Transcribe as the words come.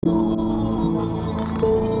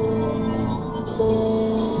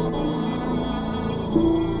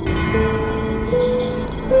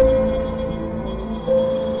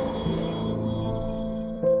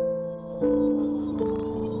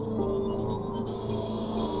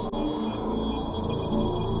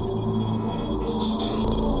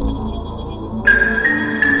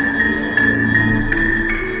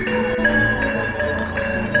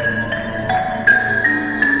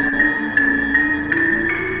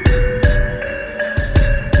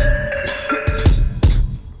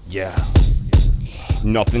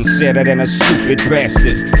Nothing sadder than a stupid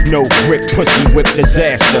bastard. No grip, pussy whip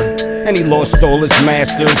disaster. And he lost all his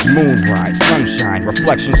masters. Moonrise, sunshine,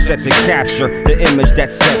 reflection set to capture the image that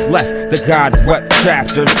set left. The God wept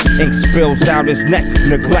chapters. Ink spills out his neck.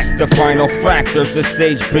 Neglect the final factors. The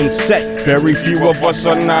stage been set. Very few of us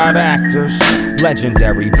are not actors.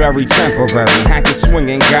 Legendary, very temporary. Hatchet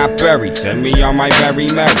swinging, got buried. Send me on my very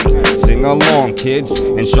merry. Sing along, kids,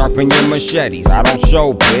 and sharpen your machetes. I don't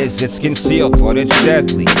show biz, it's concealed, but it's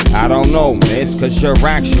deadly. I don't know, miss, cause your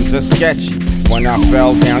actions are sketchy. When I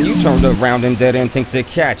fell down, you turned around and didn't think to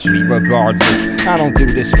catch me. Regardless, I don't do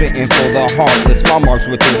this spitting for the heartless. My marks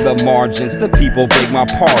within the margins. The people beg my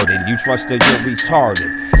pardon. You trust that you're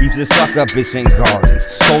retarded. Is a succubus in gardens,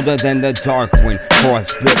 colder than the dark wind. Frost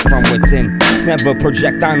split from within. Never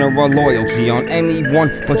project honor or loyalty on anyone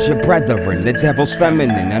but your brethren. The devil's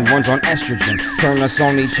feminine and runs on estrogen. Turn us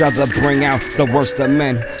on each other, bring out the worst of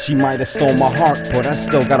men. She might have stole my heart, but I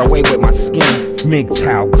still got away with my skin.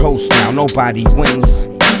 MGTOW, ghost now, nobody wins.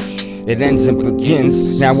 It ends and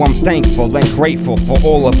begins. Now I'm thankful and grateful for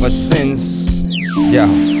all of her sins. Yo,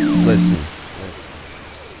 listen.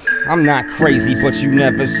 I'm not crazy, but you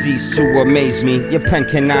never cease to amaze me. Your pen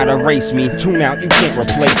cannot erase me. Tune out, you can't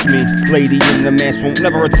replace me. Lady in the mask won't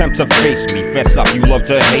never attempt to face me. Fess up, you love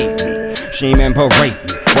to hate me. Shame and berate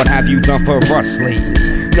me. What have you done for us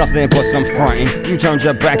lately? Nothing but some frontin'. You turned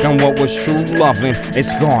your back on what was true loving.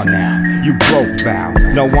 It's gone now. You broke vow,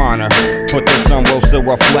 no honor. But the sun will still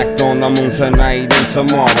reflect on the moon tonight and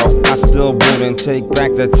tomorrow. I still wouldn't take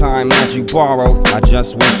back the time that you borrowed. I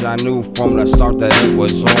just wish I knew from the start that it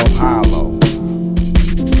was all hollow.